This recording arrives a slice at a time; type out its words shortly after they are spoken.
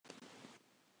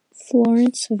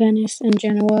Florence, Venice, and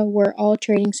Genoa were all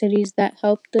trading cities that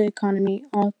helped the economy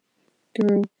all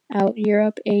throughout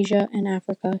Europe, Asia, and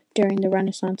Africa during the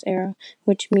Renaissance era,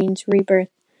 which means rebirth.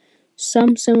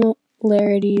 Some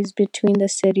similarities between the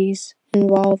cities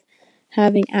involve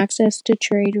having access to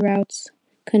trade routes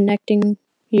connecting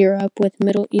Europe with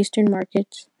Middle Eastern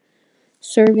markets,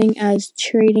 serving as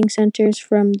trading centers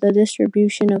from the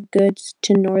distribution of goods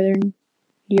to Northern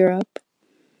Europe,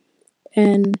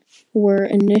 and were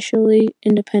initially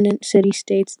independent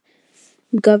city-states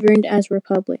governed as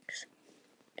republics.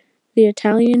 The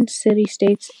Italian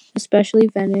city-states, especially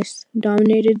Venice,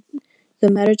 dominated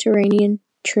the Mediterranean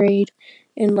trade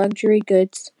in luxury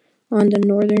goods on the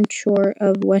northern shore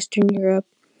of Western Europe.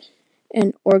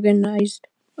 An organized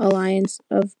alliance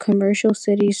of commercial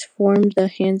cities formed the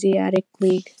Hanseatic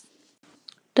League.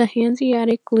 The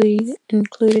Hanseatic League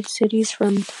included cities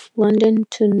from London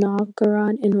to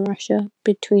Novgorod in Russia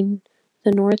between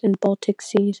the North and Baltic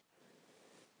Seas.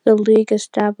 The League,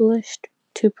 established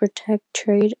to protect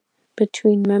trade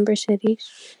between member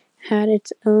cities, had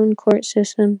its own court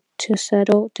system to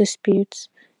settle disputes,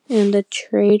 and the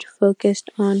trade focused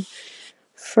on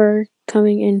fur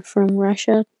coming in from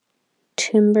Russia,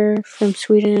 timber from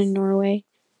Sweden and Norway,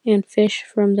 and fish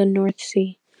from the North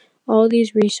Sea. All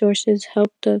these resources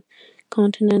helped the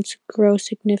continents grow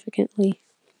significantly.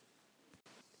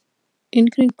 In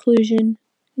conclusion,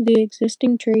 the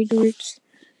existing trade routes,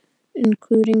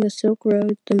 including the Silk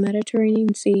Road, the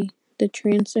Mediterranean Sea, the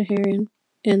Trans-Saharan,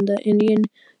 and the Indian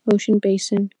Ocean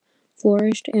basin,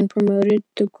 flourished and promoted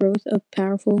the growth of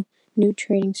powerful new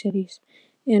trading cities,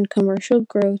 and commercial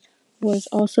growth was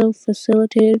also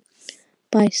facilitated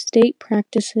by state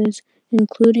practices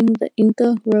including the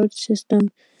Inca road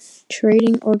system,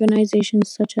 trading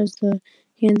organizations such as the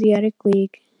Hanseatic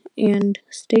League, and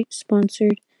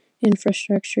state-sponsored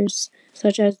infrastructures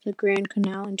such as the Grand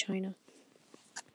Canal in China.